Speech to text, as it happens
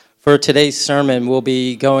For today's sermon, we'll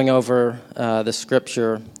be going over the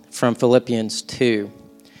scripture from Philippians 2,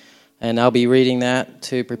 and I'll be reading that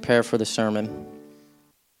to prepare for the sermon.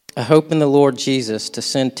 I hope in the Lord Jesus to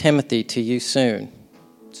send Timothy to you soon,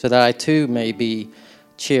 so that I too may be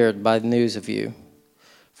cheered by the news of you.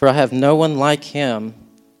 For I have no one like him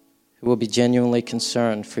who will be genuinely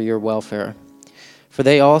concerned for your welfare. For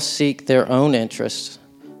they all seek their own interests,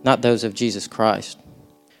 not those of Jesus Christ.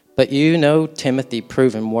 But you know Timothy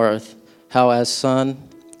proven worth, how as son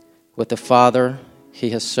with the Father he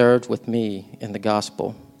has served with me in the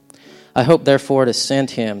gospel. I hope therefore to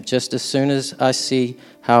send him just as soon as I see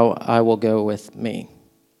how I will go with me.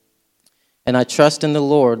 And I trust in the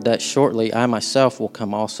Lord that shortly I myself will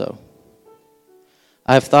come also.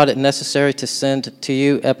 I have thought it necessary to send to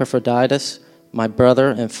you Epaphroditus, my brother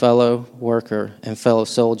and fellow worker and fellow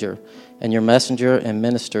soldier, and your messenger and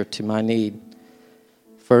minister to my need.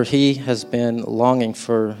 For he has been longing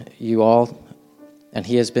for you all, and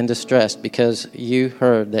he has been distressed because you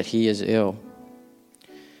heard that he is ill.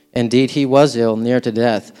 Indeed, he was ill, near to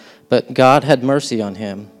death, but God had mercy on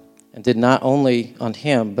him, and did not only on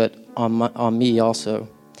him, but on me also,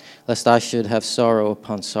 lest I should have sorrow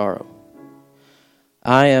upon sorrow.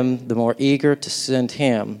 I am the more eager to send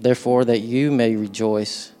him, therefore, that you may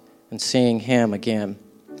rejoice in seeing him again,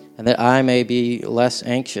 and that I may be less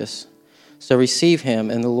anxious. So receive him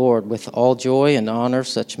in the Lord with all joy and honor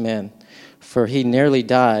such men, for he nearly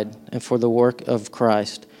died, and for the work of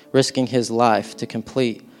Christ, risking his life to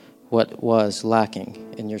complete what was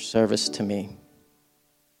lacking in your service to me.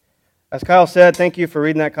 As Kyle said, thank you for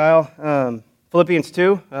reading that, Kyle. Philippians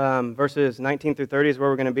 2, verses 19 through 30 is where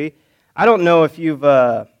we're going to be. I don't know if you've,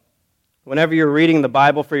 whenever you're reading the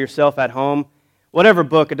Bible for yourself at home, whatever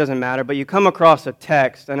book, it doesn't matter, but you come across a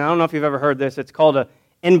text, and I don't know if you've ever heard this, it's called a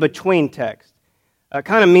in-between text.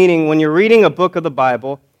 Kind of meaning when you're reading a book of the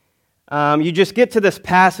Bible, you just get to this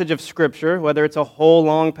passage of Scripture, whether it's a whole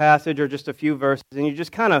long passage or just a few verses, and you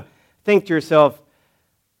just kind of think to yourself,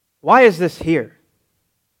 why is this here?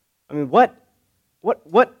 I mean, what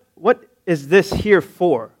is this here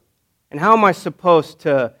for? And how am I supposed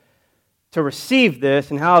to receive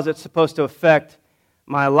this, and how is it supposed to affect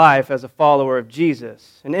my life as a follower of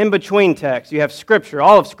Jesus? An in-between text, you have Scripture.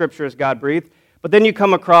 All of Scripture is God-breathed. But then you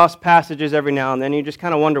come across passages every now and then, and you just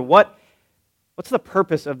kind of wonder, what's the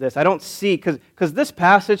purpose of this? I don't see, because this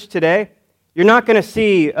passage today, you're not going to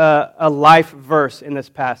see a life verse in this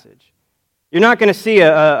passage. You're not going to see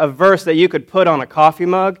a verse that you could put on a coffee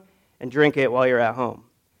mug and drink it while you're at home.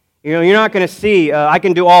 You know, you're not going to see, I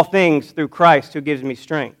can do all things through Christ who gives me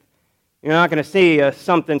strength. You're not going to see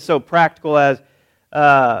something so practical as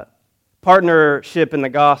partnership in the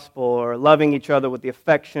gospel or loving each other with the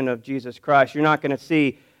affection of Jesus Christ. You're not going to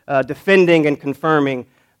see defending and confirming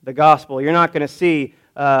the gospel. You're not going to see,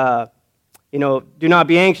 do not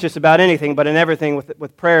be anxious about anything, but in everything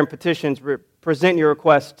with prayer and petitions, present your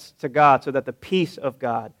requests to God so that the peace of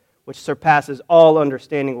God, which surpasses all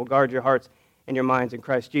understanding, will guard your hearts and your minds in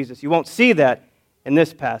Christ Jesus. You won't see that in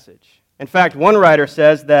this passage. In fact, one writer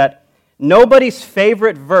says that nobody's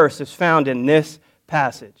favorite verse is found in this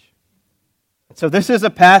passage. So this is a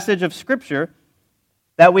passage of Scripture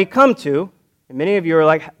that we come to, and many of you are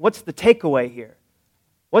like, what's the takeaway here?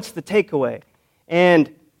 What's the takeaway?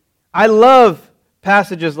 And I love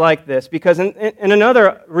passages like this because, and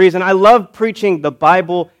another reason, I love preaching the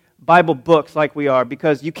Bible books like we are,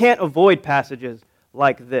 because you can't avoid passages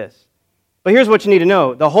like this. But here's what you need to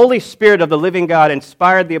know. The Holy Spirit of the living God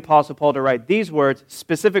inspired the Apostle Paul to write these words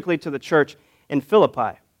specifically to the church in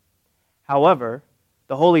Philippi. However,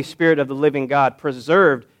 the Holy Spirit of the living God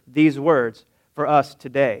preserved these words for us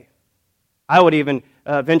today. I would even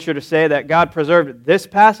venture to say that God preserved this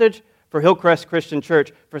passage for Hillcrest Christian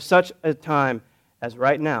Church for such a time as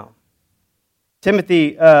right now.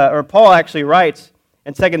 Paul actually writes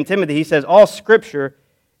in 2 Timothy, he says, all Scripture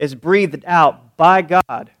is breathed out by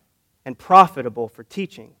God and profitable for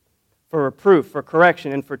teaching, for reproof, for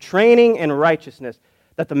correction, and for training in righteousness,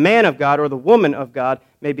 that the man of God or the woman of God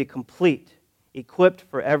may be complete, equipped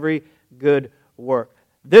for every good work.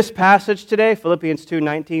 This passage today, Philippians 2,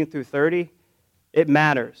 19 through 30, it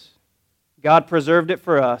matters. God preserved it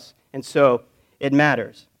for us, and so it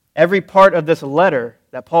matters. Every part of this letter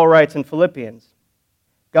that Paul writes in Philippians,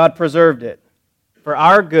 God preserved it for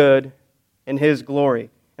our good and His glory.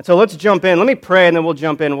 And so let's jump in. Let me pray, and then we'll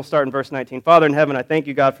jump in. We'll start in verse 19. Father in heaven, I thank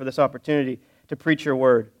you, God, for this opportunity to preach your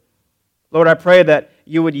word. Lord, I pray that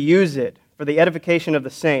you would use it for the edification of the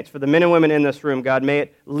saints, for the men and women in this room, God. May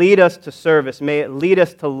it lead us to service. May it lead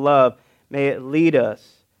us to love. May it lead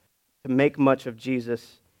us to make much of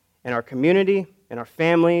Jesus in our community, in our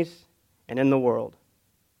families, and in the world.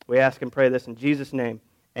 We ask and pray this in Jesus' name.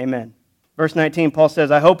 Amen. Verse 19, Paul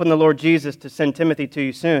says, I hope in the Lord Jesus to send Timothy to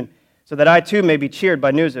you soon, so that I too may be cheered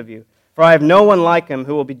by news of you. For I have no one like him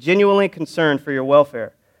who will be genuinely concerned for your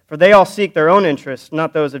welfare. For they all seek their own interests,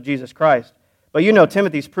 not those of Jesus Christ. But you know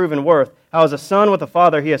Timothy's proven worth, how as a son with a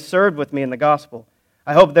father he has served with me in the gospel.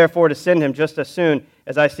 I hope therefore to send him just as soon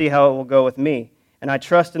as I see how it will go with me. And I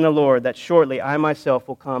trust in the Lord that shortly I myself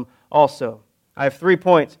will come also. I have 3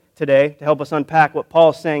 points today to help us unpack what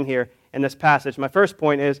Paul is saying here in this passage. My first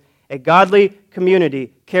point is, a godly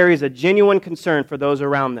community carries a genuine concern for those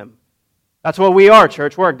around them. That's what we are,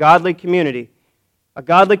 church. We're a godly community. A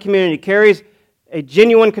godly community carries a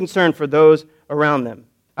genuine concern for those around them.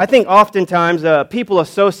 I think oftentimes people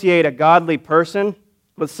associate a godly person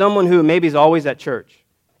with someone who maybe is always at church.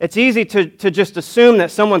 It's easy to just assume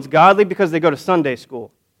that someone's godly because they go to Sunday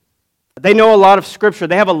school. They know a lot of Scripture.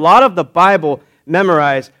 They have a lot of the Bible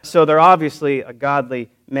memorized, so they're obviously a godly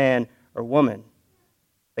man or woman.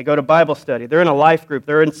 They go to Bible study. They're in a life group.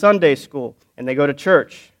 They're in Sunday school, and they go to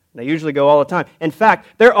church. They usually go all the time. In fact,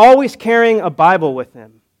 they're always carrying a Bible with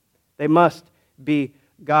them. They must be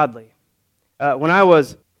godly. It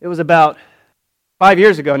was about 5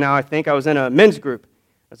 years ago now, I think, I was in a men's group.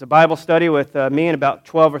 It was a Bible study with me and about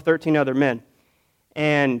 12 or 13 other men.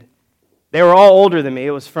 And they were all older than me.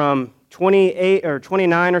 It was from 28 or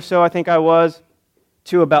 29 or so, I think I was,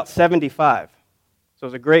 to about 75. So it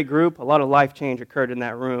was a great group. A lot of life change occurred in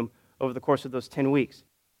that room over the course of those 10 weeks.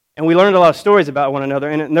 And we learned a lot of stories about one another.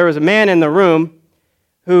 And there was a man in the room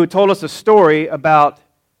who told us a story about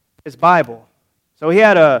his Bible. So he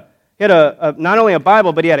had not only a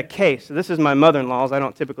Bible, but he had a case. So this is my mother-in-law's. I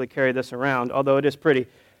don't typically carry this around, although it is pretty.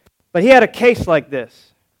 But he had a case like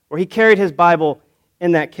this, where he carried his Bible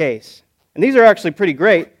in that case. And these are actually pretty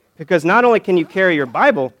great, because not only can you carry your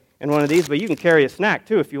Bible in one of these, but you can carry a snack,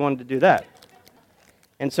 too, if you wanted to do that.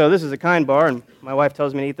 And so this is a Kind bar, and my wife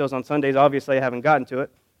tells me to eat those on Sundays. Obviously, I haven't gotten to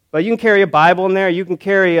it. But you can carry a Bible in there. You can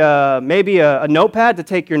carry maybe a notepad to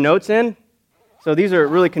take your notes in. So these are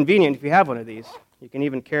really convenient if you have one of these. You can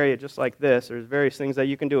even carry it just like this. There's various things that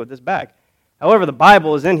you can do with this bag. However, the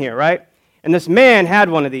Bible is in here, right? And this man had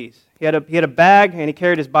one of these. He had a bag, and he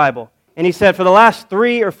carried his Bible. And he said, for the last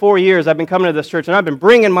 3 or 4 years, I've been coming to this church, and I've been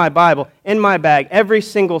bringing my Bible in my bag every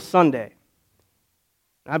single Sunday.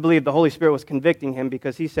 I believe the Holy Spirit was convicting him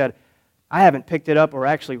because he said, I haven't picked it up or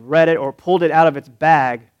actually read it or pulled it out of its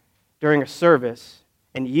bag during a service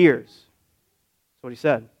in years. That's what he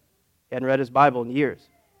said. He hadn't read his Bible in years.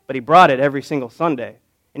 But he brought it every single Sunday.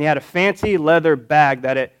 And he had a fancy leather bag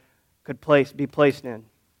that it could be placed in.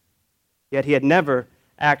 Yet he had never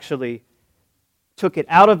actually took it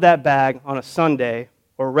out of that bag on a Sunday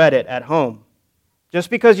or read it at home. Just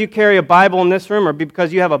because you carry a Bible in this room or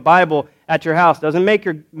because you have a Bible at your house doesn't make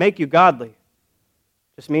you godly. It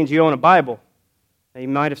just means you own a Bible and you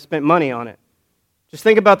might have spent money on it. Just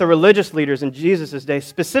think about the religious leaders in Jesus' day,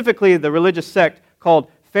 specifically the religious sect called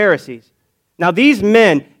Pharisees. Now, these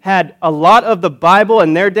men had a lot of the Bible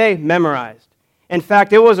in their day memorized. In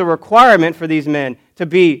fact, it was a requirement for these men to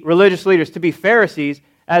be religious leaders, to be Pharisees,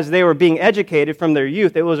 as they were being educated from their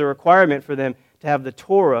youth. It was a requirement for them to have the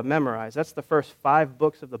Torah memorized. That's the first 5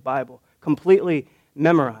 books of the Bible, completely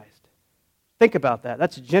memorized. Think about that.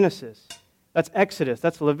 That's Genesis. That's Exodus.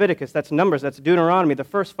 That's Leviticus. That's Numbers. That's Deuteronomy. The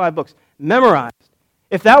first 5 books, memorized.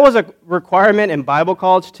 If that was a requirement in Bible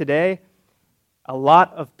college today, a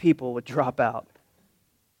lot of people would drop out.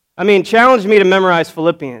 I mean, challenge me to memorize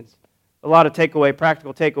Philippians. A lot of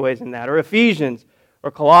practical takeaways in that. Or Ephesians,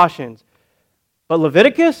 or Colossians. But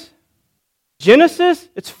Leviticus, Genesis,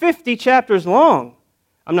 it's 50 chapters long.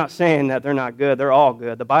 I'm not saying that they're not good. They're all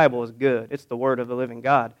good. The Bible is good. It's the Word of the living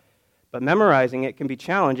God. But memorizing it can be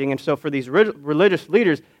challenging. And so for these religious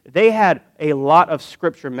leaders, they had a lot of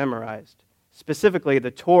Scripture memorized. Specifically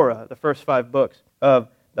the Torah, the first 5 books of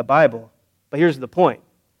the Bible. But here's the point.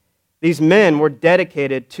 These men were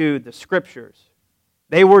dedicated to the Scriptures.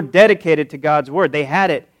 They were dedicated to God's Word. They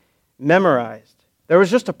had it memorized. There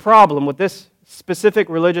was just a problem with this specific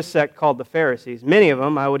religious sect called the Pharisees. Many of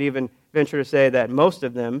them, I would even venture to say that most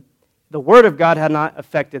of them, the Word of God had not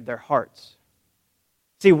affected their hearts.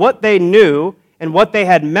 See, what they knew and what they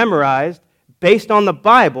had memorized based on the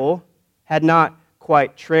Bible had not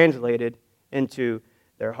quite translated into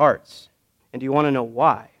their hearts. And do you want to know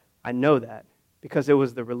why? I know that because it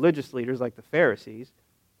was the religious leaders like the Pharisees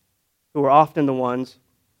who were often the ones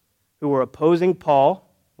who were opposing Paul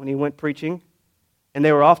when he went preaching, and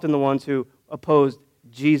they were often the ones who opposed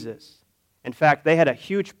Jesus. In fact, they had a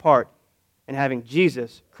huge part in having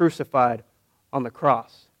Jesus crucified on the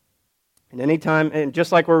cross. And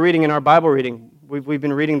just like we're reading in our Bible reading, we've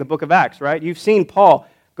been reading the book of Acts, right? You've seen Paul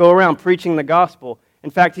go around preaching the gospel. In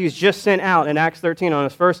fact, he's just sent out in Acts 13 on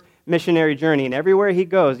his first missionary journey, and everywhere he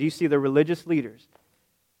goes, you see the religious leaders.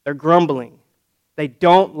 They're grumbling. They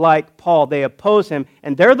don't like Paul. They oppose him,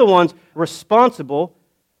 and they're the ones responsible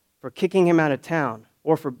for kicking him out of town,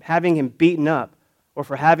 or for having him beaten up, or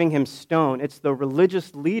for having him stoned. It's the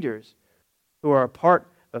religious leaders who are a part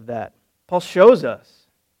of that. Paul shows us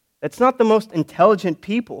it's not the most intelligent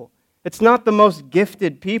people. It's not the most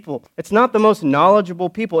gifted people. It's not the most knowledgeable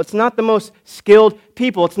people. It's not the most skilled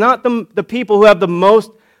people. It's not the people who have the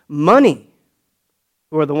most money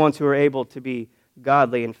who are the ones who are able to be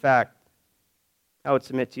godly. In fact, I would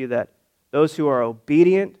submit to you that those who are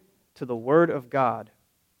obedient to the Word of God,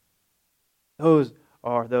 those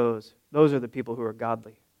are the people who are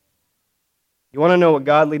godly. You want to know what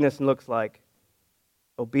godliness looks like?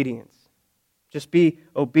 Obedience. Just be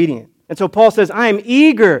obedient. And so Paul says, I am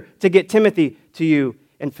eager to get Timothy to you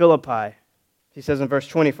in Philippi. He says in verse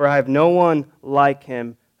 20, for I have no one like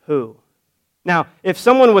him who. Now, if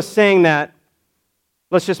someone was saying that,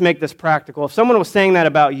 let's just make this practical. If someone was saying that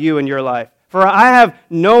about you in your life, for I have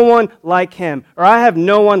no one like him, or I have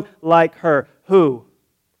no one like her, who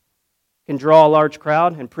can draw a large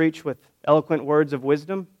crowd and preach with eloquent words of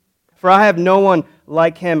wisdom? For I have no one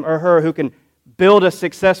like him or her who can build a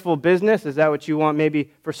successful business. Is that what you want maybe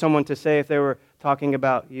for someone to say if they were talking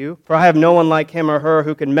about you? For I have no one like him or her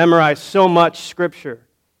who can memorize so much Scripture.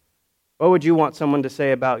 What would you want someone to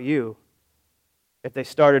say about you if they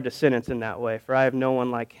started a sentence in that way? For I have no one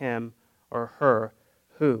like him or her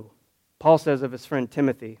who. Paul says of his friend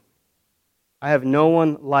Timothy, I have no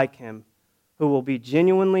one like him who will be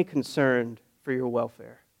genuinely concerned for your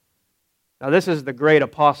welfare. Now this is the great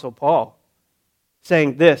Apostle Paul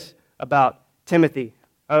saying this about Timothy.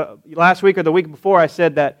 Last week or the week before I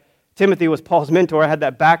said that Timothy was Paul's mentor. I had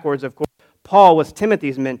that backwards, of course. Paul was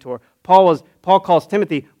Timothy's mentor. Paul calls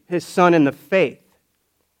Timothy his son in the faith.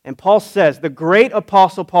 And Paul says, the great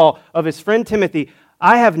Apostle Paul of his friend Timothy,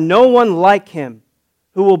 I have no one like him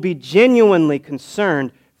who will be genuinely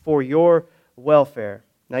concerned for your welfare.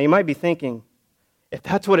 Now you might be thinking, if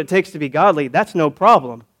that's what it takes to be godly, that's no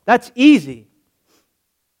problem. That's easy.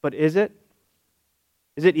 But is it?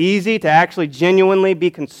 Is it easy to actually genuinely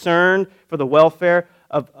be concerned for the welfare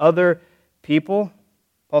of other people?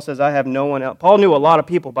 Paul says, I have no one else. Paul knew a lot of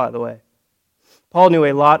people, by the way. Paul knew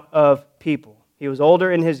a lot of people. He was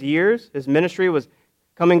older in his years. His ministry was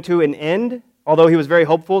coming to an end, although he was very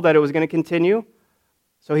hopeful that it was going to continue.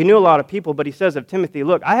 So he knew a lot of people, but he says of Timothy,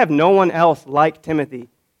 look, I have no one else like Timothy.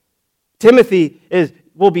 Timothy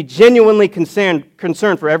will be genuinely concerned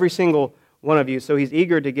for every single one of you, so he's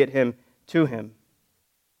eager to get him to him.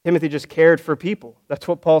 Timothy just cared for people. That's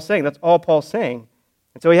what Paul's saying. That's all Paul's saying.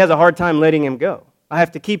 And so he has a hard time letting him go. I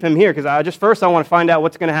have to keep him here because I want to find out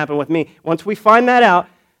what's going to happen with me. Once we find that out,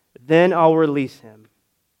 then I'll release him.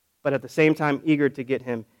 But at the same time, eager to get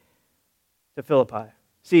him to Philippi.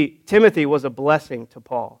 See, Timothy was a blessing to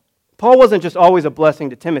Paul. Paul wasn't just always a blessing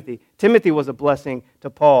to Timothy. Timothy was a blessing to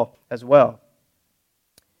Paul as well.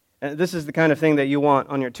 And this is the kind of thing that you want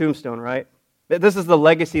on your tombstone, right? This is the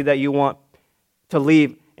legacy that you want to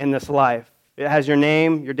leave in this life. It has your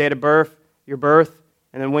name, your date of birth, your birth,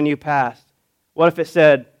 and then when you passed. What if it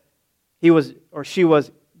said he was or she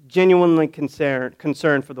was genuinely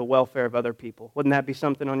concerned for the welfare of other people? Wouldn't that be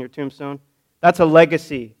something on your tombstone? That's a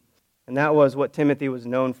legacy, and that was what Timothy was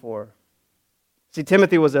known for. See,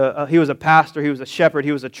 Timothy was a pastor, he was a shepherd,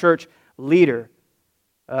 he was a church leader.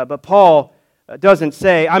 But Paul doesn't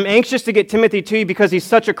say, I'm anxious to get Timothy to you because he's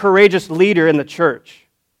such a courageous leader in the church.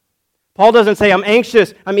 Paul doesn't say,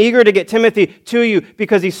 I'm eager to get Timothy to you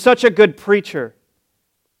because he's such a good preacher.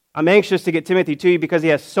 I'm anxious to get Timothy to you because he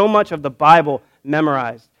has so much of the Bible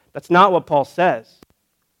memorized. That's not what Paul says.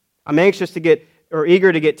 I'm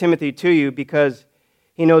eager to get Timothy to you because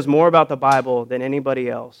he knows more about the Bible than anybody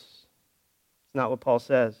else. It's not what Paul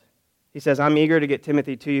says. He says, I'm eager to get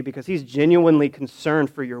Timothy to you because he's genuinely concerned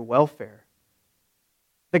for your welfare.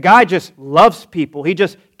 The guy just loves people. He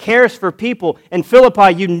just cares for people. In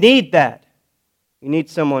Philippi, you need that. You need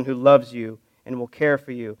someone who loves you and will care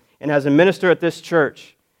for you. And as a minister at this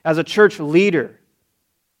church, as a church leader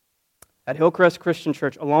at Hillcrest Christian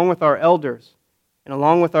Church, along with our elders and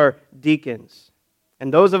along with our deacons,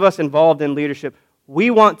 and those of us involved in leadership, we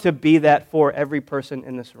want to be that for every person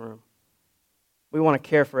in this room. We want to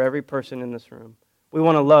care for every person in this room. We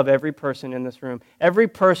want to love every person in this room. Every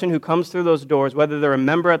person who comes through those doors, whether they're a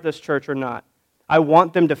member at this church or not, I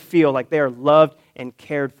want them to feel like they are loved and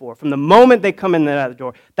cared for from the moment they come in and out of the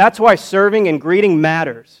door. That's why serving and greeting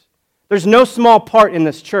matters. There's no small part in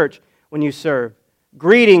this church when you serve.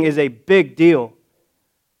 Greeting is a big deal.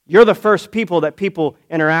 You're the first people that people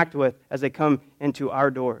interact with as they come into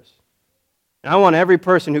our doors. And I want every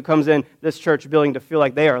person who comes in this church building to feel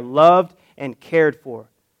like they are loved and cared for.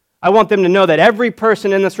 I want them to know that every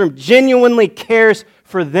person in this room genuinely cares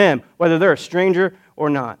for them, whether they're a stranger or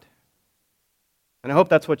not. And I hope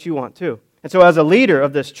that's what you want too. And so as a leader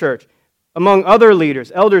of this church, among other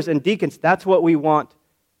leaders, elders, and deacons, that's what we want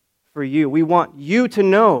for you. We want you to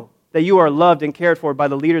know that you are loved and cared for by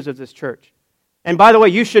the leaders of this church. And by the way,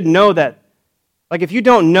 you should know that. Like if you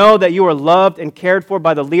don't know that you are loved and cared for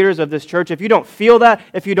by the leaders of this church, if you don't feel that,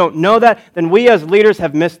 if you don't know that, then we as leaders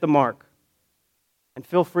have missed the mark. And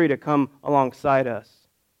feel free to come alongside us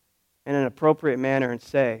in an appropriate manner and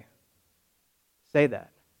say that.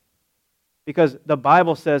 Because the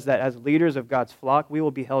Bible says that as leaders of God's flock, we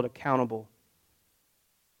will be held accountable.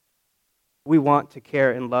 We want to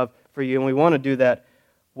care and love for you, and we want to do that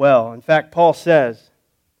well. In fact, Paul says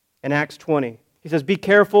in Acts 20, he says, "Be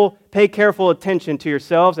careful, pay careful attention to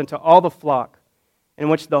yourselves and to all the flock in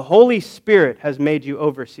which the Holy Spirit has made you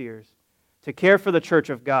overseers, to care for the church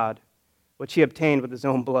of God, which he obtained with his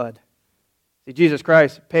own blood." See, Jesus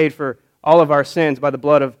Christ paid for all of our sins by the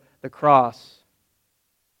blood of the cross.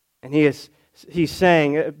 And he's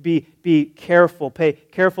saying, be careful, pay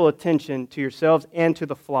careful attention to yourselves and to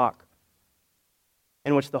the flock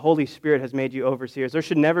in which the Holy Spirit has made you overseers. There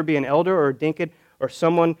should never be an elder or a deacon or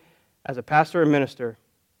someone as a pastor or minister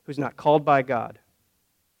who's not called by God.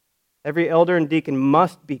 Every elder and deacon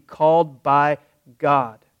must be called by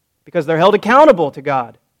God because they're held accountable to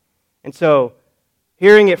God. And so,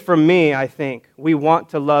 hearing it from me, I think, we want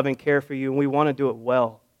to love and care for you, and we want to do it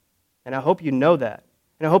well. And I hope you know that.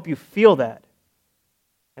 And I hope you feel that.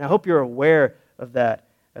 And I hope you're aware of that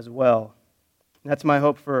as well. And that's my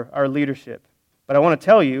hope for our leadership. But I want to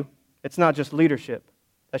tell you, it's not just leadership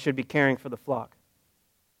that should be caring for the flock.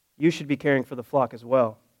 You should be caring for the flock as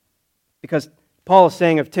well. Because Paul is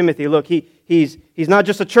saying of Timothy, look, he's not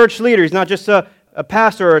just a church leader. He's not just a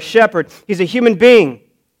pastor or a shepherd. He's a human being.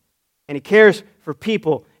 And he cares for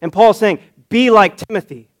people. And Paul is saying, be like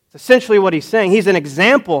Timothy. It's essentially what he's saying. He's an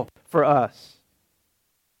example for us.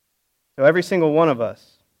 So every single one of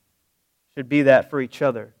us should be that for each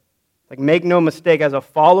other. Like, make no mistake, as a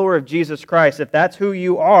follower of Jesus Christ, if that's who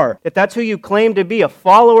you are, if that's who you claim to be, a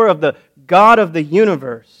follower of the God of the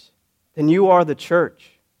universe, then you are the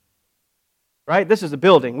church. Right? This is a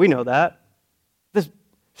building. We know that. This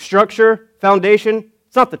structure, foundation,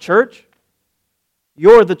 it's not the church.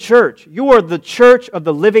 You're the church. You are the church of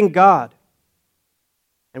the living God.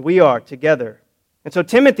 And we are together. And so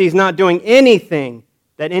Timothy's not doing anything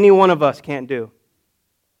that any one of us can't do.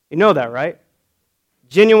 You know that, right?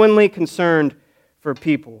 Genuinely concerned for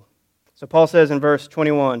people. So Paul says in verse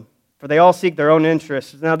 21, "For they all seek their own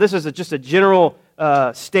interests." Now this is just a general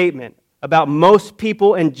statement about most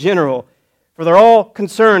people in general. For they're all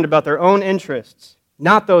concerned about their own interests,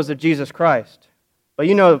 not those of Jesus Christ. But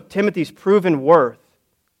you know Timothy's proven worth,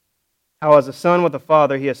 how as a son with a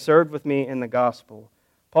father he has served with me in the gospel.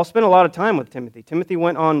 Paul spent a lot of time with Timothy. Timothy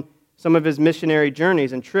went on some of his missionary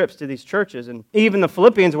journeys and trips to these churches, and even the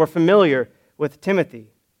Philippians were familiar with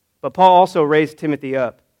Timothy. But Paul also raised Timothy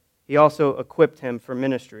up. He also equipped him for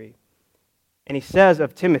ministry. And he says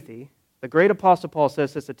of Timothy, the great apostle Paul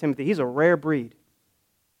says this to Timothy, he's a rare breed.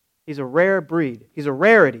 He's a rare breed. He's a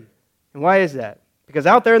rarity. And why is that? Because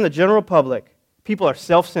out there in the general public, people are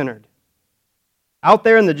self-centered. Out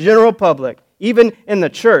there in the general public, even in the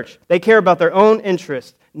church, they care about their own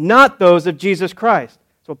interests, not those of Jesus Christ.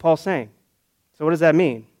 That's what Paul's saying. So what does that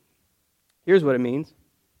mean? Here's what it means.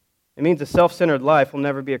 It means a self-centered life will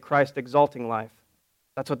never be a Christ-exalting life.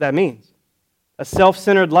 That's what that means. A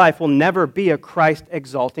self-centered life will never be a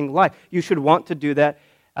Christ-exalting life. You should want to do that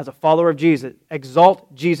as a follower of Jesus.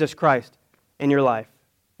 Exalt Jesus Christ in your life.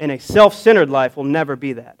 And a self-centered life will never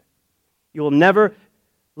be that. You will never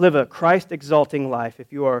live a Christ-exalting life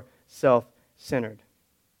if you are self-centered.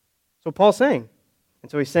 So Paul's saying. And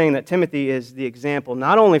so he's saying that Timothy is the example,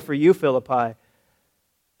 not only for you, Philippi,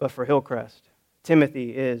 but for Hillcrest.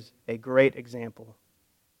 Timothy is a great example.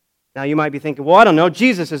 Now you might be thinking, well, I don't know,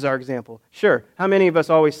 Jesus is our example. Sure. How many of us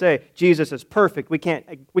always say Jesus is perfect? We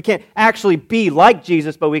can't actually be like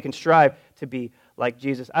Jesus, but we can strive to be like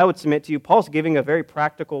Jesus. I would submit to you, Paul's giving a very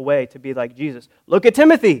practical way to be like Jesus. Look at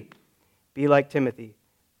Timothy. Be like Timothy.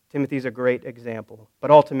 Timothy's a great example. But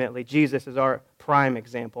ultimately, Jesus is our prime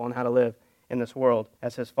example on how to live in this world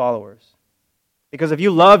as his followers. Because if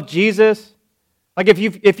you love Jesus, like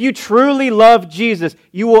if you truly love Jesus,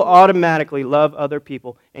 you will automatically love other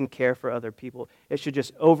people and care for other people. It should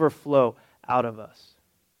just overflow out of us.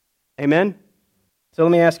 Amen? So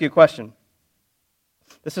let me ask you a question.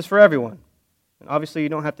 This is for everyone. And obviously, you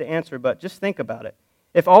don't have to answer, but just think about it.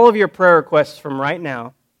 If all of your prayer requests from right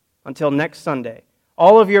now until next Sunday,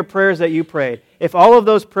 all of your prayers that you prayed, if all of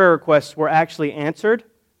those prayer requests were actually answered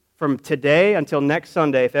from today until next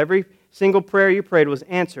Sunday, if every single prayer you prayed was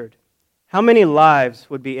answered, how many lives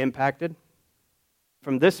would be impacted?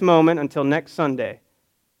 From this moment until next Sunday,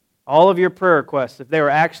 all of your prayer requests, if they were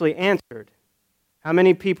actually answered, how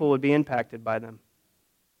many people would be impacted by them?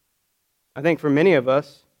 I think for many of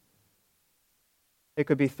us, it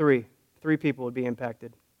could be three. 3 people would be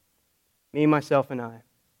impacted. Me, myself, and I.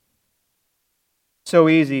 So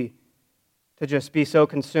easy to just be so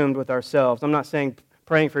consumed with ourselves. I'm not saying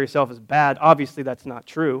praying for yourself is bad. Obviously, that's not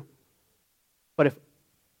true. But if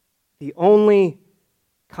the only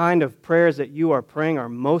kind of prayers that you are praying are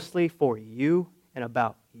mostly for you and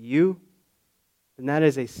about you, then that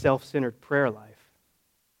is a self-centered prayer life.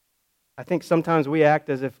 I think sometimes we act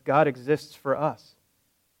as if God exists for us.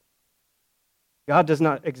 God does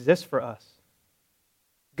not exist for us.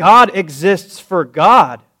 God exists for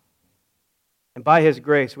God. And by His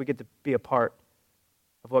grace, we get to be a part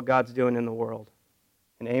of what God's doing in the world.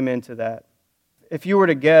 And amen to that. If you were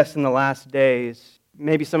to guess in the last days,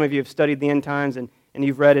 maybe some of you have studied the end times and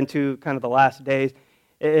you've read into kind of the last days.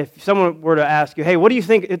 If someone were to ask you, hey, what do you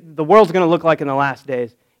think the world's going to look like in the last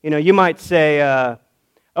days? You might say,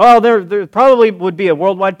 there probably would be a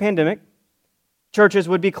worldwide pandemic. Churches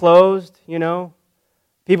would be closed,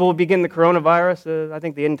 People would be getting the coronavirus. I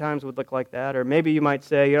think the end times would look like that. Or maybe you might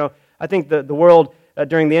say, I think the world,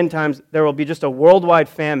 during the end times, there will be just a worldwide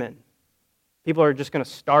famine. People are just going to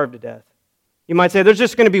starve to death. You might say there's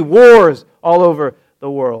just going to be wars all over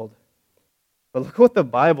the world. But look what the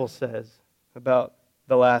Bible says about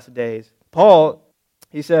the last days. Paul,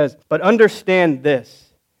 he says, but understand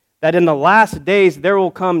this, that in the last days there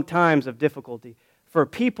will come times of difficulty, for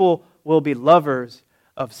people will be lovers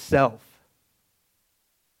of self.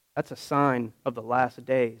 That's a sign of the last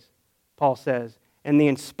days, Paul says. And the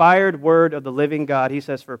inspired word of the living God, he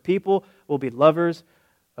says, for people will be lovers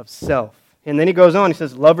of self. And then he goes on, he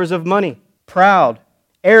says, lovers of money, proud,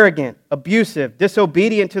 arrogant, abusive,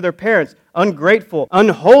 disobedient to their parents, ungrateful,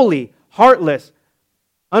 unholy, heartless,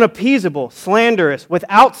 unappeasable, slanderous,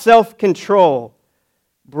 without self-control,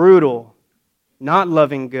 brutal, not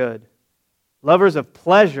loving good, lovers of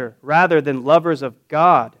pleasure rather than lovers of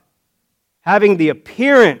God, having the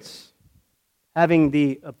appearance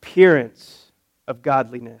of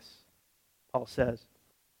godliness, Paul says,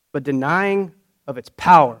 but denying of its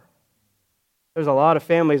power. There's a lot of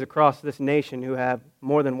families across this nation who have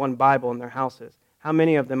more than one Bible in their houses. How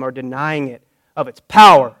many of them are denying it of its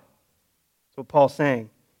power? That's what Paul's saying.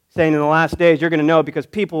 He's saying in the last days, you're going to know because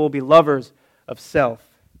people will be lovers of self.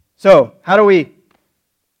 So, how do we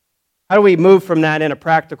move from that in a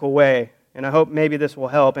practical way? And I hope maybe this will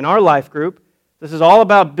help. In our life group, this is all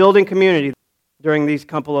about building community during these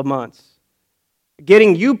couple of months.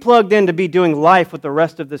 Getting you plugged in to be doing life with the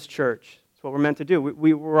rest of this church. That's what we're meant to do.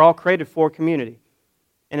 We're all created for community.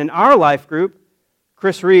 And in our life group,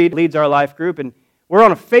 Chris Reed leads our life group, and we're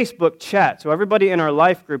on a Facebook chat. So everybody in our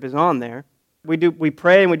life group is on there. We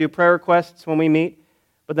pray and we do prayer requests when we meet,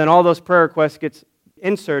 but then all those prayer requests gets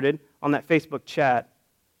inserted on that Facebook chat.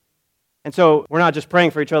 And so we're not just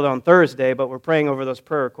praying for each other on Thursday, but we're praying over those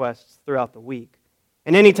prayer requests throughout the week.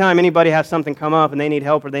 And anytime anybody has something come up and they need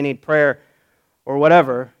help or they need prayer or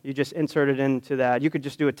whatever, you just insert it into that. You could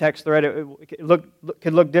just do a text thread. It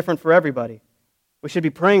could look different for everybody. We should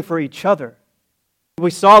be praying for each other.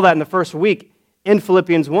 We saw that in the first week in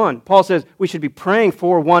Philippians 1. Paul says we should be praying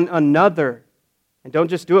for one another. And don't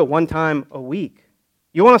just do it one time a week.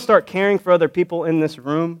 You want to start caring for other people in this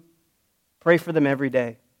room? Pray for them every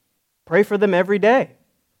day. Pray for them every day.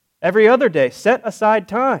 Every other day. Set aside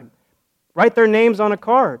time. Write their names on a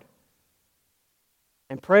card.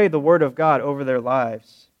 And pray the Word of God over their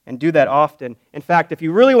lives. And do that often. In fact, if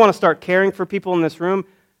you really want to start caring for people in this room,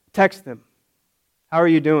 text them. How are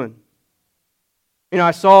you doing?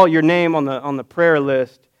 I saw your name on the prayer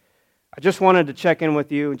list. I just wanted to check in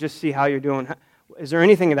with you and just see how you're doing. Is there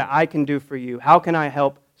anything that I can do for you? How can I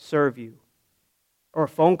help serve you? Or a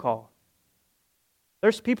phone call.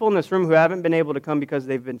 There's people in this room who haven't been able to come because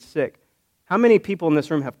they've been sick. How many people in this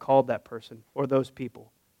room have called that person or those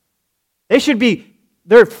people?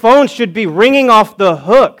 Their phones should be ringing off the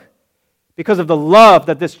hook because of the love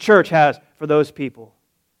that this church has for those people.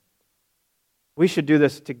 We should do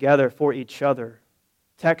this together for each other.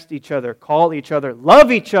 Text each other, call each other,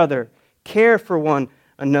 love each other, care for one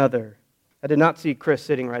another. I did not see Chris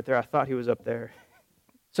sitting right there. I thought he was up there.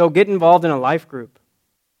 So get involved in a life group.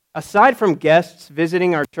 Aside from guests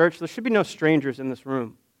visiting our church, there should be no strangers in this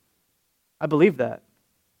room. I believe that.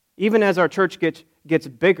 even as our church gets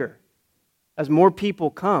bigger, as more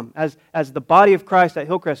people come, as the body of Christ at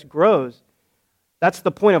Hillcrest grows, that's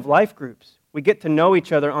the point of life groups. We get to know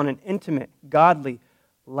each other on an intimate, godly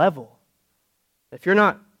level. If you're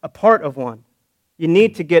not a part of one, you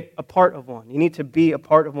need to get a part of one. You need to be a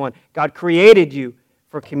part of one. God created you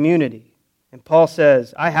for community. And Paul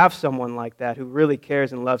says, I have someone like that who really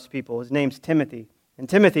cares and loves people. His name's Timothy. And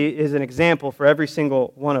Timothy is an example for every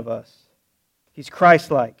single one of us. He's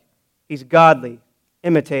Christ-like. He's godly.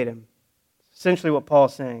 Imitate him. Essentially what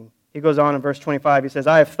Paul's saying. He goes on in verse 25. He says,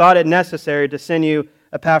 I have thought it necessary to send you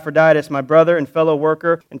Epaphroditus, my brother and fellow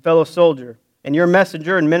worker and fellow soldier, and your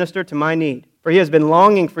messenger and minister to my need. For he has been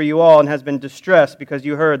longing for you all and has been distressed because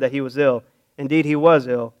you heard that he was ill. Indeed, he was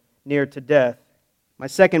ill, near to death. My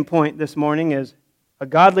second point this morning is a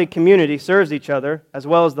godly community serves each other as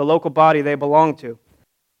well as the local body they belong to.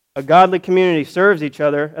 A godly community serves each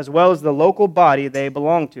other as well as the local body they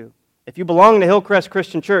belong to. If you belong to Hillcrest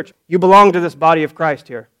Christian Church, you belong to this body of Christ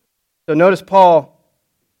here. So notice Paul,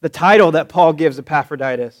 the title that Paul gives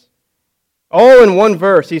Epaphroditus. All in one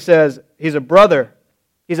verse, he says he's a brother,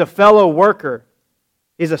 he's a fellow worker,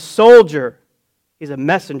 he's a soldier, he's a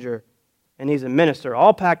messenger, and he's a minister,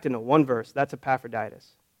 all packed into one verse. That's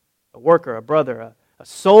Epaphroditus. A worker, a brother, a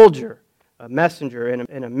soldier, a messenger,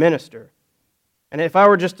 and a minister. And if I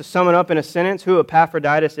were just to sum it up in a sentence, who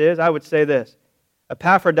Epaphroditus is, I would say this.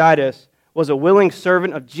 Epaphroditus was a willing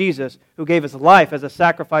servant of Jesus who gave his life as a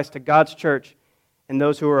sacrifice to God's church and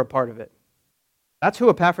those who were a part of it. That's who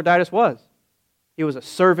Epaphroditus was. He was a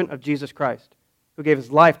servant of Jesus Christ who gave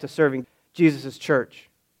his life to serving Jesus' church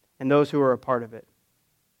and those who were a part of it.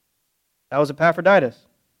 That was Epaphroditus.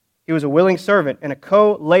 He was a willing servant and a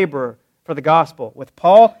co-laborer for the gospel with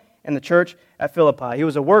Paul and the church at Philippi. He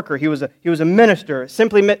was a worker. He was a minister. It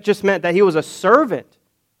simply just meant that he was a servant.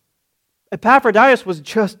 Epaphroditus was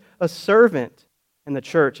just a servant in the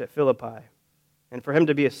church at Philippi. And for him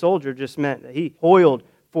to be a soldier just meant that he toiled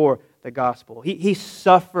for the gospel. He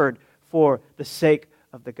suffered for the sake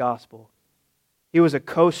of the gospel. He was a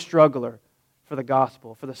co-struggler for the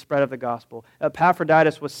gospel, for the spread of the gospel.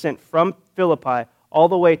 Epaphroditus was sent from Philippi all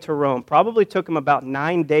the way to Rome. Probably took him about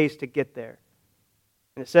 9 days to get there.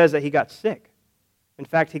 And it says that he got sick. In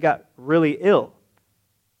fact, he got really ill.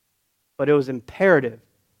 But it was imperative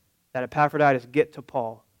that Epaphroditus get to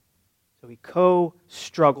Paul. So he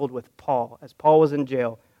co-struggled with Paul. As Paul was in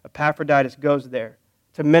jail, Epaphroditus goes there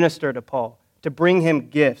to minister to Paul, to bring him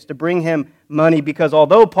gifts, to bring him money, because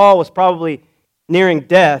although Paul was probably nearing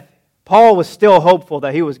death, Paul was still hopeful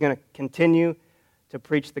that he was going to continue to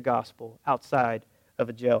preach the gospel outside of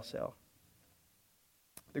a jail cell.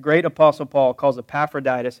 The great Apostle Paul calls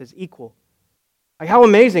Epaphroditus his equal. Like, how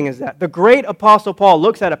amazing is that? The great Apostle Paul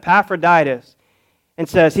looks at Epaphroditus and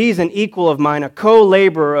says, he's an equal of mine, a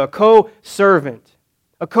co-laborer, a co-servant,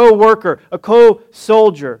 a co-worker, a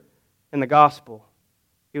co-soldier in the gospel.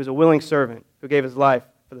 He was a willing servant who gave his life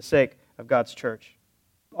for the sake of God's church.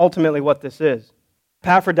 Ultimately, what this is,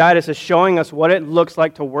 Epaphroditus is showing us what it looks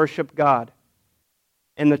like to worship God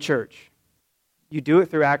in the church. You do it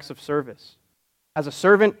through acts of service. As a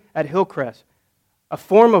servant at Hillcrest, a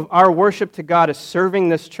form of our worship to God is serving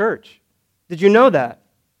this church. Did you know that?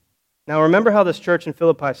 Now, remember how this church in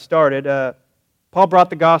Philippi started. Paul brought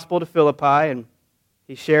the gospel to Philippi, and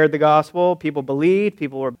he shared the gospel. People believed,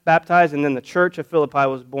 people were baptized, and then the church of Philippi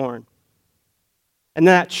was born. And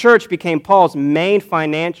that church became Paul's main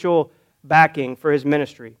financial backing for his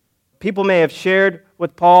ministry. People may have shared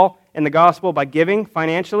with Paul in the gospel by giving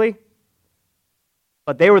financially,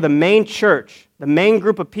 but they were the main church, the main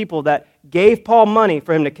group of people that gave Paul money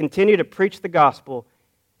for him to continue to preach the gospel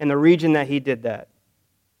in the region that he did that.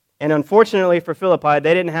 And unfortunately for Philippi,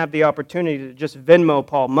 they didn't have the opportunity to just Venmo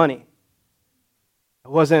Paul money.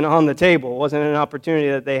 It wasn't on the table. It wasn't an opportunity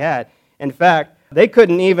that they had. In fact, they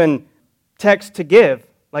couldn't even text to give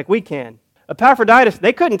like we can. Epaphroditus,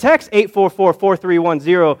 they couldn't text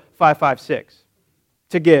 844-431-0556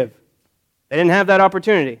 to give. They didn't have that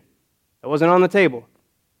opportunity. It wasn't on the table.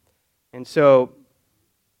 And so,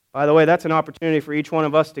 by the way, that's an opportunity for each one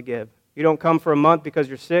of us to give. You don't come for a month because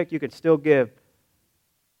you're sick, you could still give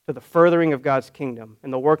to the furthering of God's kingdom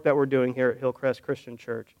and the work that we're doing here at Hillcrest Christian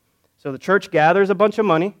Church. So the church gathers a bunch of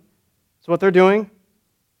money. That's what they're doing.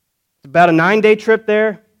 It's about a 9-day trip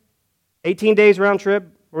there, 18 days round trip.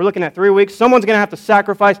 We're looking at 3 weeks. Someone's going to have to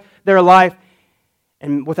sacrifice their life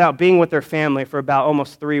and without being with their family for about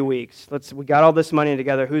almost 3 weeks. We got all this money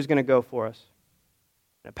together. Who's going to go for us?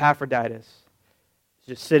 Epaphroditus is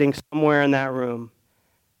just sitting somewhere in that room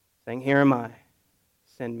saying, here am I.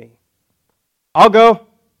 Send me. I'll go.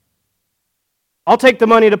 I'll take the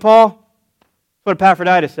money to Paul. what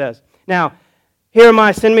Epaphroditus says. Now, here am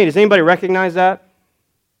I, send me. Does anybody recognize that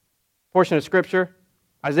portion of Scripture?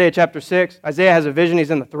 Isaiah chapter 6. Isaiah has a vision.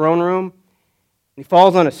 He's in the throne room. He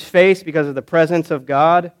falls on his face because of the presence of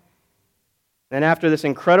God. Then after this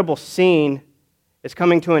incredible scene is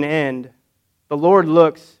coming to an end, the Lord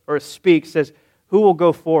looks or speaks, says, who will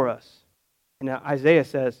go for us? And now Isaiah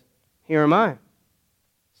says, here am I.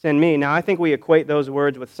 Send me. Now I think we equate those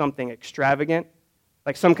words with something extravagant,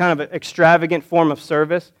 like some kind of extravagant form of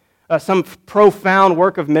service, some profound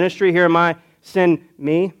work of ministry. Here am I, send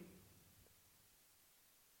me.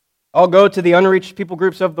 I'll go to the unreached people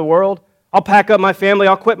groups of the world. I'll pack up my family.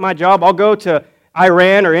 I'll quit my job. I'll go to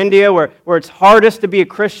Iran or India where it's hardest to be a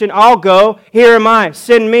Christian. I'll go. Here am I.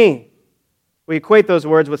 Send me. We equate those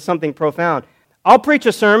words with something profound. I'll preach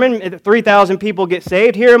a sermon. 3,000 people get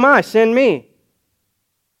saved. Here am I. Send me.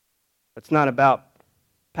 It's not about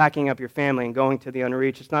packing up your family and going to the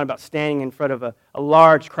unreached. It's not about standing in front of a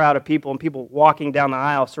large crowd of people and people walking down the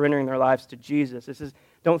aisle, surrendering their lives to Jesus.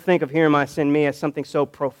 Don't think of here am I, send me as something so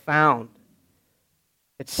profound.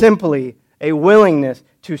 It's simply a willingness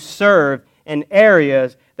to serve in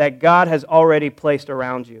areas that God has already placed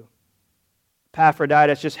around you.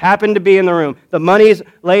 Epaphroditus just happened to be in the room. The money's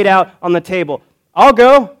laid out on the table. I'll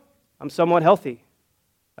go. I'm somewhat healthy.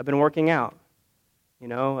 I've been working out.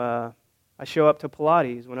 I show up to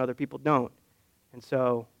Pilates when other people don't. And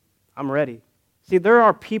so I'm ready. See, there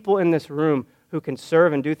are people in this room who can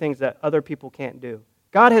serve and do things that other people can't do.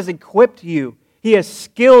 God has equipped you. He has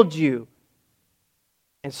skilled you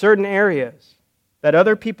in certain areas that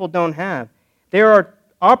other people don't have. There are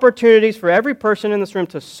opportunities for every person in this room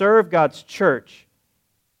to serve God's church.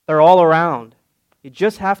 They're all around. You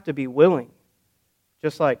just have to be willing,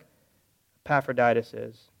 just like Epaphroditus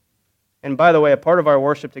is. And by the way, a part of our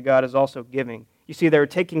worship to God is also giving. You see, they were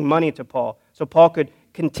taking money to Paul so Paul could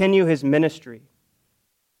continue his ministry.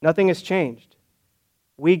 Nothing has changed.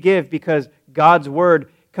 We give because God's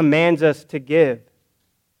word commands us to give.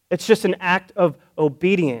 It's just an act of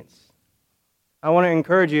obedience. I want to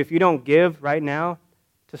encourage you, if you don't give right now,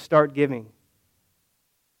 to start giving.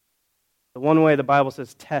 The one way the Bible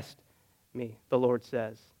says, test me, the Lord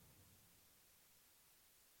says.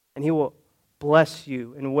 And He will bless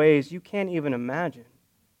you in ways you can't even imagine.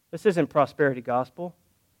 This isn't prosperity gospel.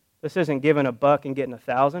 This isn't giving $1 and getting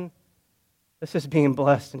 1,000. This is being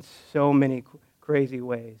blessed in so many crazy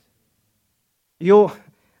ways.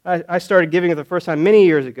 I started giving it the first time many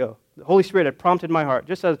years ago. The Holy Spirit had prompted my heart,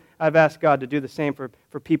 just as I've asked God to do the same for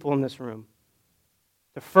people in this room,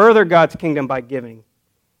 to further God's kingdom by giving.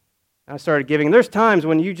 And I started giving. There's times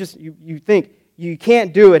when you think you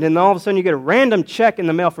can't do it, and all of a sudden you get a random check in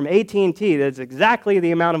the mail from AT&T that's exactly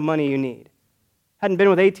the amount of money you need. Hadn't been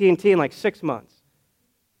with AT&T in like 6 months.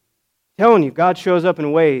 I'm telling you, God shows up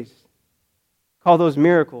in ways. Call those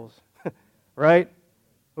miracles, right?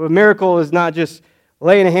 A miracle is not just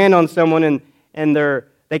laying a hand on someone and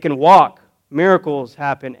they can walk. Miracles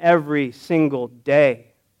happen every single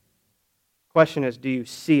day. The question is, do you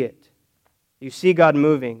see it? Do you see God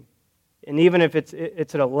moving? And even if it's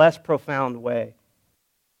in a less profound way.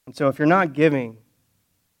 And so if you're not giving,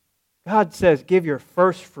 God says give your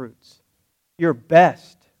first fruits, your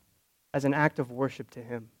best, as an act of worship to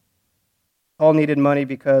Him. Paul needed money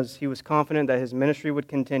because he was confident that his ministry would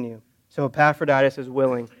continue. So Epaphroditus is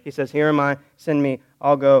willing. He says, here am I, send me,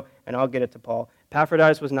 I'll go, and I'll get it to Paul.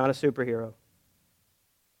 Epaphroditus was not a superhero.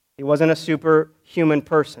 He wasn't a superhuman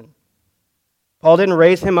person. Paul didn't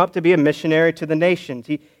raise him up to be a missionary to the nations.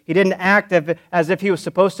 He didn't act as if he was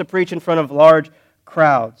supposed to preach in front of large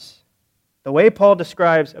crowds. The way Paul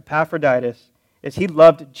describes Epaphroditus is he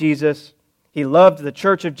loved Jesus, he loved the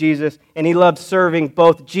church of Jesus, and he loved serving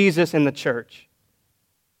both Jesus and the church.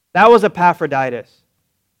 That was Epaphroditus.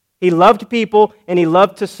 He loved people and he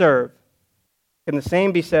loved to serve. Can the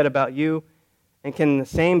same be said about you? And can the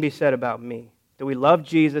same be said about me? Do we love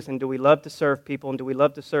Jesus and do we love to serve people and do we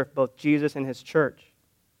love to serve both Jesus and His church?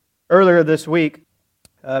 Earlier this week,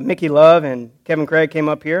 Mickey Love and Kevin Craig came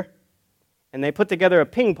up here and they put together a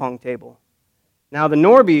ping pong table. Now the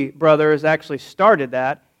Norby brothers actually started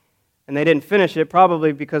that and they didn't finish it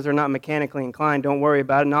probably because they're not mechanically inclined. Don't worry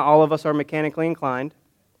about it. Not all of us are mechanically inclined.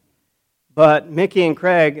 But Mickey and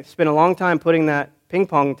Craig spent a long time putting that ping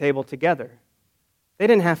pong table together. They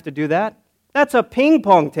didn't have to do that. That's a ping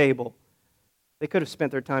pong table. They could have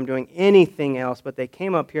spent their time doing anything else, but they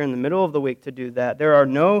came up here in the middle of the week to do that. There are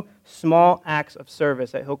no small acts of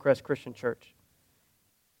service at Hillcrest Christian Church.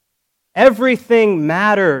 Everything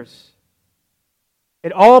matters.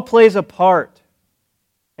 It all plays a part.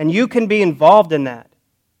 And you can be involved in that.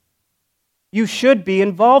 You should be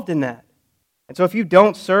involved in that. And so if you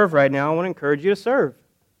don't serve right now, I want to encourage you to serve.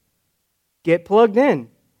 Get plugged in.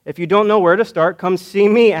 If you don't know where to start, come see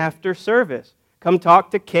me after service. Come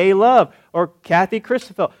talk to Kay Love or Kathy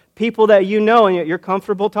Christoffel, people that you know and you're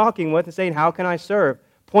comfortable talking with and saying, how can I serve?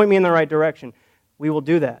 Point me in the right direction. We will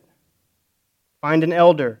do that. Find an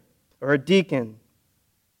elder or a deacon.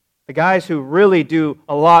 The guys who really do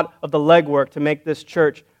a lot of the legwork to make this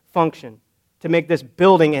church function, to make this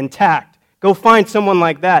building intact. Go find someone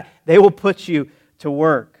like that. They will put you to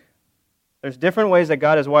work. There's different ways that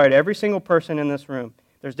God has wired every single person in this room.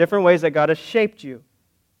 There's different ways that God has shaped you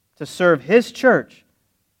to serve His church.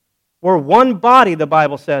 We're one body, the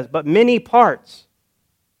Bible says, but many parts.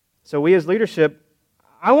 So we as leadership,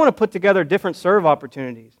 I want to put together different serve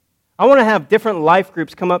opportunities. I want to have different life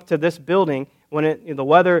groups come up to this building when the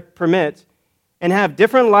weather permits and have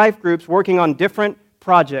different life groups working on different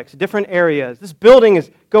projects, different areas. This building is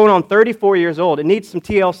going on 34 years old. It needs some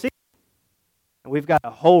TLC. And we've got a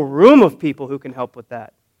whole room of people who can help with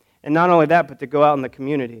that. And not only that, but to go out in the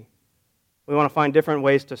community. We want to find different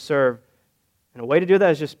ways to serve. And a way to do that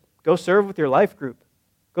is just go serve with your life group.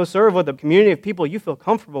 Go serve with a community of people you feel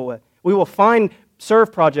comfortable with. We will find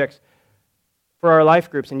serve projects for our life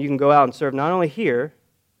groups, and you can go out and serve not only here,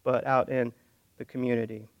 but out in the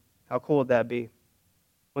community. How cool would that be?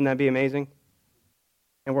 Wouldn't that be amazing?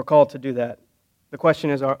 And we're called to do that. The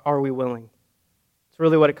question is, are we willing? It's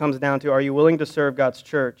really what it comes down to. Are you willing to serve God's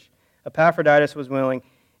church? Epaphroditus was willing,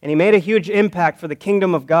 and he made a huge impact for the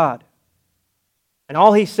kingdom of God. And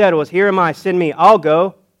all he said was, here am I, send me, I'll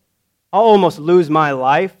go. I'll almost lose my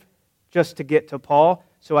life just to get to Paul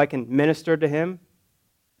so I can minister to him.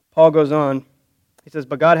 Paul goes on. He says,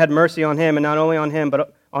 but God had mercy on him, and not only on him,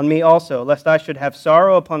 but on me also, lest I should have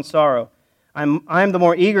sorrow upon sorrow. I am the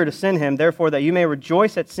more eager to send him, therefore, that you may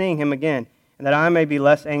rejoice at seeing him again, and that I may be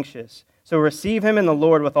less anxious. So receive him in the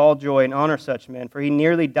Lord with all joy and honor such men, for he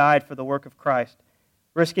nearly died for the work of Christ,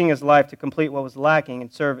 risking his life to complete what was lacking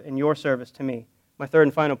and serve in your service to me. My third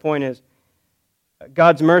and final point is,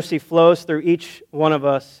 God's mercy flows through each one of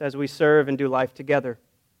us as we serve and do life together.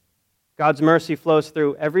 God's mercy flows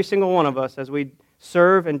through every single one of us as we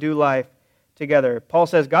serve and do life together. Paul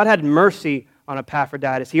says God had mercy on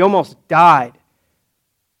Epaphroditus. He almost died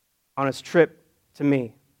on his trip to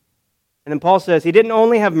me. And then Paul says he didn't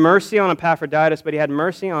only have mercy on Epaphroditus, but he had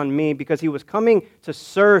mercy on me because he was coming to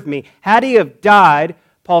serve me. Had he have died,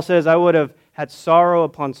 Paul says, I would have had sorrow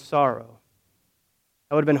upon sorrow.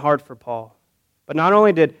 That would have been hard for Paul. But not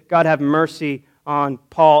only did God have mercy on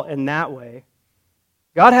Paul in that way,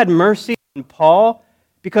 God had mercy on Paul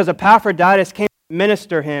because Epaphroditus came to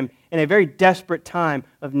minister him in a very desperate time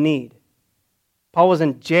of need. Paul was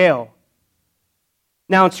in jail.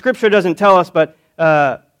 Now, Scripture doesn't tell us, but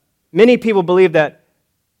many people believe that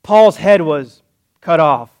Paul's head was cut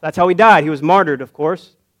off. That's how he died. He was martyred, of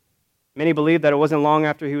course. Many believe that it wasn't long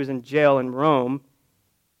after he was in jail in Rome,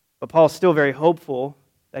 but Paul's still very hopeful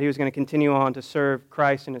that he was going to continue on to serve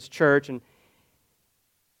Christ and his church. And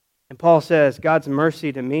Paul says, God's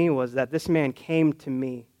mercy to me was that this man came to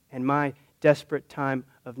me in my desperate time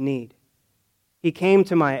of need. He came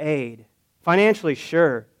to my aid. Financially,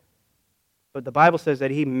 sure. But the Bible says that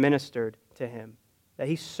he ministered to him, that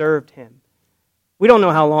he served him. We don't know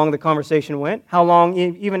how long the conversation went, how long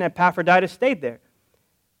even Epaphroditus stayed there.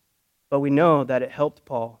 But we know that it helped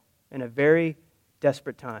Paul in a very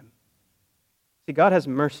desperate time. See, God has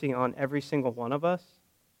mercy on every single one of us.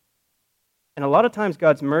 And a lot of times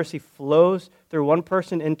God's mercy flows through one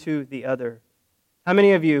person into the other. How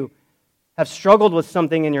many of you have struggled with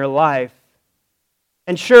something in your life?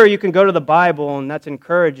 And sure, you can go to the Bible, and that's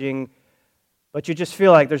encouraging, but you just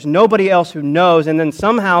feel like there's nobody else who knows, and then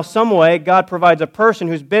somehow, some way, God provides a person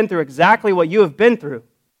who's been through exactly what you have been through.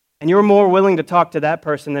 And you're more willing to talk to that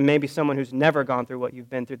person than maybe someone who's never gone through what you've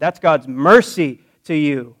been through. That's God's mercy to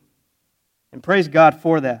you. And praise God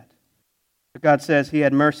for that. But God says he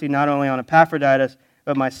had mercy not only on Epaphroditus,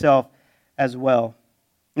 but myself as well.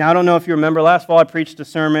 Now, I don't know if you remember, last fall I preached a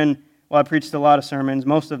sermon. Well, I preached a lot of sermons,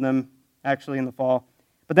 most of them actually in the fall.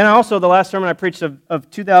 But then also the last sermon I preached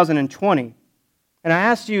of 2020. And I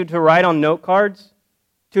asked you to write on note cards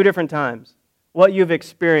 2 different times what you've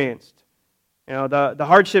experienced. You know, the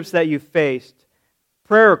hardships that you faced,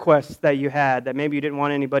 prayer requests that you had that maybe you didn't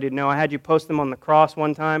want anybody to know. I had you post them on the cross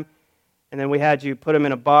one time, and then we had you put them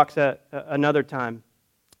in a box at another time.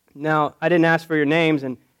 Now, I didn't ask for your names,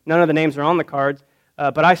 and none of the names are on the cards,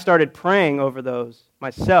 but I started praying over those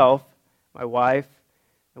myself, my wife.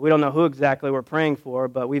 We don't know who exactly we're praying for,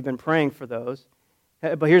 but we've been praying for those.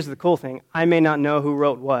 But here's the cool thing. I may not know who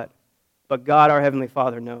wrote what, but God, our Heavenly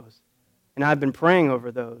Father, knows. And I've been praying over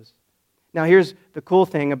those. Now, here's the cool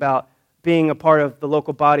thing about being a part of the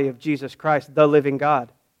local body of Jesus Christ, the living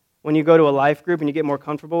God. When you go to a life group and you get more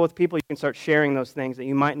comfortable with people, you can start sharing those things that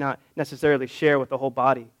you might not necessarily share with the whole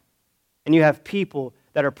body. And you have people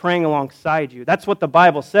that are praying alongside you. That's what the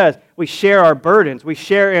Bible says. We share our burdens, we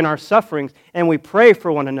share in our sufferings, and we pray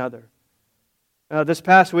for one another. This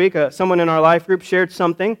past week, someone in our life group shared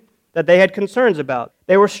something that they had concerns about,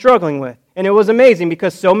 they were struggling with. And it was amazing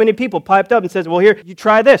because so many people piped up and said, well, here, you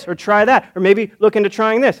try this or try that, or maybe look into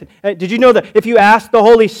trying this. Did you know that if you ask the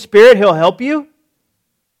Holy Spirit, He'll help you?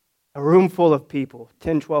 A room full of people,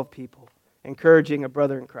 10, 12 people, encouraging a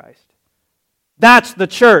brother in Christ. That's the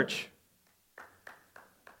church.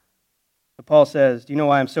 But Paul says, do you know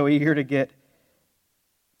why I'm so eager to get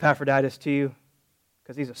Epaphroditus to you?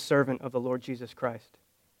 Because he's a servant of the Lord Jesus Christ.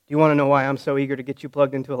 Do you want to know why I'm so eager to get you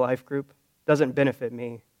plugged into a life group? It doesn't benefit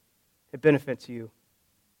me. It benefits you.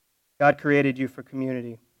 God created you for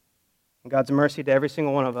community. And God's mercy to every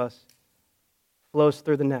single one of us flows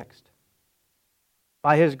through the next.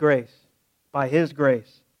 By His grace. By His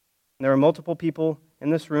grace. And there are multiple people in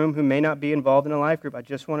this room who may not be involved in a life group. I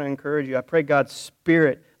just want to encourage you. I pray God's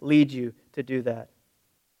Spirit lead you to do that.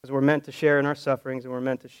 Because we're meant to share in our sufferings and we're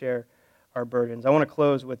meant to share our burdens. I want to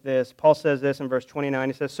close with this. Paul says this in verse 29.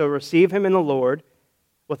 He says, so receive him in the Lord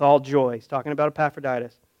with all joy. He's talking about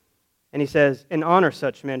Epaphroditus. And he says, and honor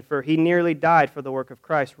such men, for he nearly died for the work of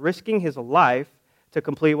Christ, risking his life to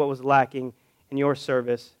complete what was lacking in your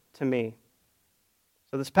service to me.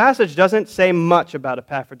 So this passage doesn't say much about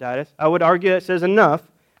Epaphroditus. I would argue it says enough,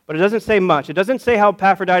 but it doesn't say much. It doesn't say how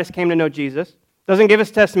Epaphroditus came to know Jesus. It doesn't give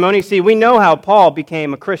us testimony. See, we know how Paul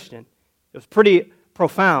became a Christian. It was pretty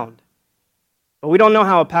profound. But we don't know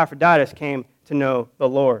how Epaphroditus came to know the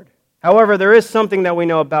Lord. However, there is something that we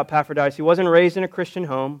know about Epaphroditus. He wasn't raised in a Christian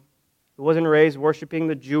home. He wasn't raised worshiping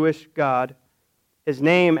the Jewish God. His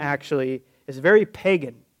name, actually, is very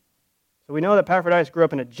pagan. So we know that Epaphroditus grew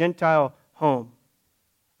up in a Gentile home,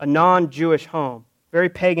 a non-Jewish home. Very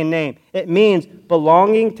pagan name. It means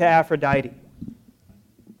belonging to Aphrodite.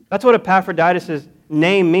 That's what Epaphroditus'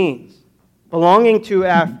 name means. Belonging to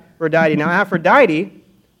Aphrodite. Now, Aphrodite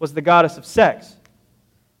was the goddess of sex.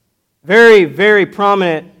 Very, very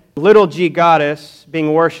prominent little g goddess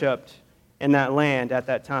being worshipped in that land at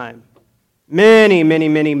that time. Many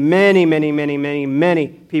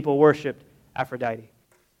people worshipped Aphrodite.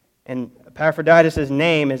 And Epaphroditus'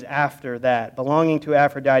 name is after that, belonging to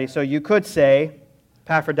Aphrodite. So you could say,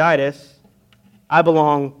 Epaphroditus, I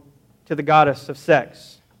belong to the goddess of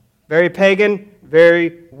sex. Very pagan,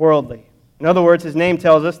 very worldly. In other words, his name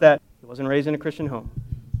tells us that he wasn't raised in a Christian home.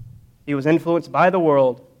 He was influenced by the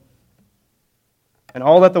world and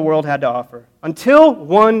all that the world had to offer. Until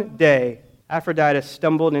one day, Aphrodite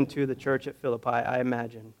stumbled into the church at Philippi, I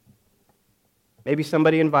imagine. Maybe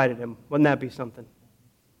somebody invited him. Wouldn't that be something?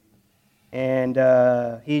 And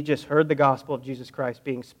he just heard the gospel of Jesus Christ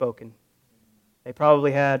being spoken. They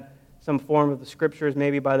probably had some form of the scriptures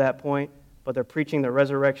maybe by that point, but they're preaching the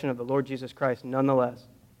resurrection of the Lord Jesus Christ nonetheless.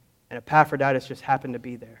 And Epaphroditus just happened to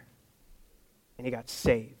be there. And he got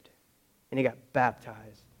saved. And he got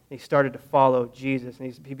baptized. And he started to follow Jesus.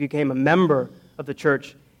 And he became a member of the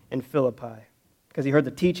church in Philippi because he heard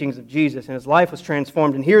the teachings of Jesus and his life was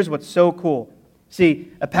transformed. And here's what's so cool.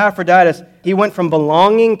 See, Epaphroditus, he went from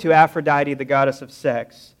belonging to Aphrodite, the goddess of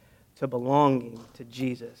sex, to belonging to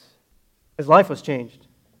Jesus. His life was changed.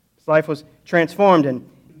 His life was transformed. And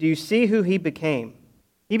do you see who he became?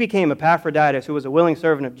 He became Epaphroditus, who was a willing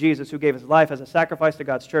servant of Jesus, who gave his life as a sacrifice to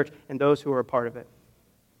God's church and those who were a part of it.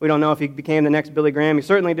 We don't know if he became the next Billy Graham. He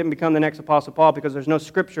certainly didn't become the next Apostle Paul because there's no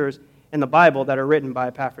scriptures in the Bible that are written by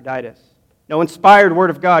Epaphroditus. No inspired word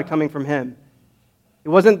of God coming from him. He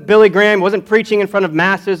wasn't Billy Graham. He wasn't preaching in front of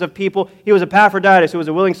masses of people. He was Epaphroditus, who was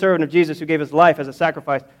a willing servant of Jesus, who gave his life as a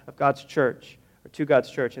sacrifice of God's church, or to God's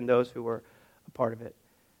church and those who were a part of it.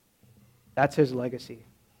 That's his legacy.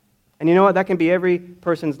 And you know what? That can be every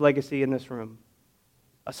person's legacy in this room.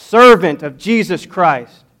 A servant of Jesus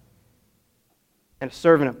Christ, and a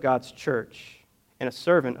servant of God's church, and a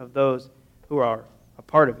servant of those who are a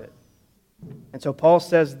part of it. And so Paul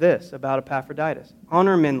says this about Epaphroditus: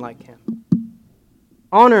 honor men like him.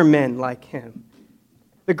 Honor men like him.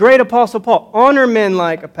 The great Apostle Paul, honor men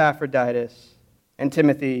like Epaphroditus and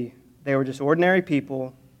Timothy. They were just ordinary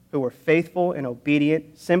people who were faithful and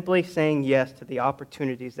obedient, simply saying yes to the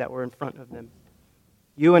opportunities that were in front of them.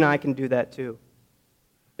 You and I can do that too.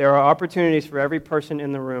 There are opportunities for every person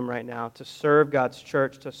in the room right now to serve God's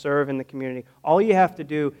church, to serve in the community. All you have to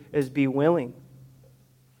do is be willing,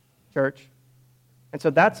 church. And so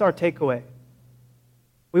that's our takeaway.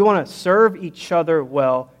 We want to serve each other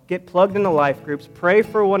well, get plugged into life groups, pray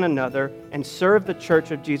for one another, and serve the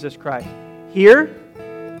church of Jesus Christ here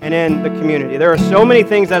and in the community. There are so many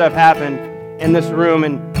things that have happened in this room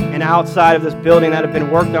and outside of this building that have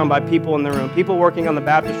been worked on by people in the room. People working on the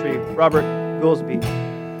baptistry, Robert Goolsby.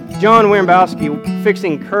 John Wierenbowski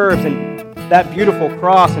fixing curves and that beautiful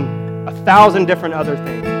cross and 1,000 different other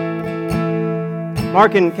things.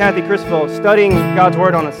 Mark and Kathy Criswell studying God's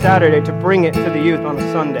Word on a Saturday to bring it to the youth on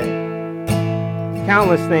a Sunday.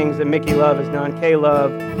 Countless things that Mickey Love has done. Kay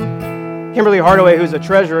Love. Kimberly Hardaway, who's a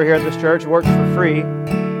treasurer here at this church, works for free.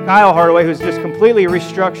 Kyle Hardaway, who's just completely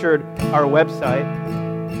restructured our website.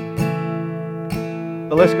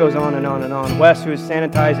 The list goes on and on and on. Wes, who's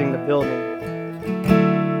sanitizing the building.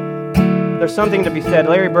 There's something to be said.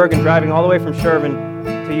 Larry Bergen driving all the way from Sherman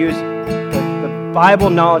to use the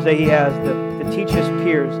Bible knowledge that he has to teach his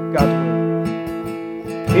peers God's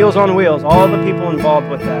Word. Meals on Wheels, all the people involved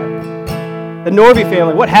with that. The Norby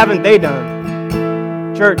family, what haven't they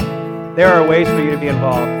done? Church, there are ways for you to be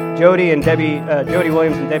involved. Jody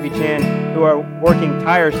Williams and Debbie Chan, who are working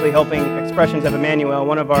tirelessly helping Expressions of Emmanuel,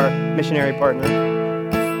 one of our missionary partners.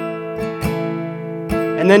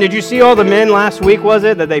 And then did you see all the men last week, was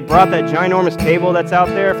it, that they brought that ginormous table that's out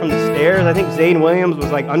there from the stairs? I think Zane Williams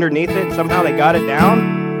was like underneath it. Somehow they got it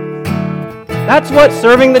down. That's what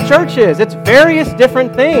serving the church is. It's various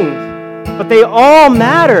different things, but they all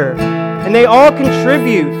matter, and they all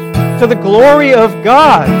contribute to the glory of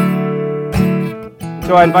God.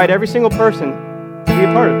 So I invite every single person to be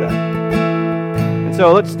a part of that. And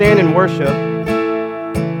so let's stand in worship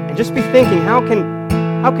and just be thinking, how can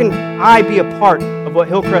I be a part of what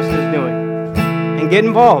Hillcrest is doing? And get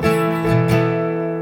involved.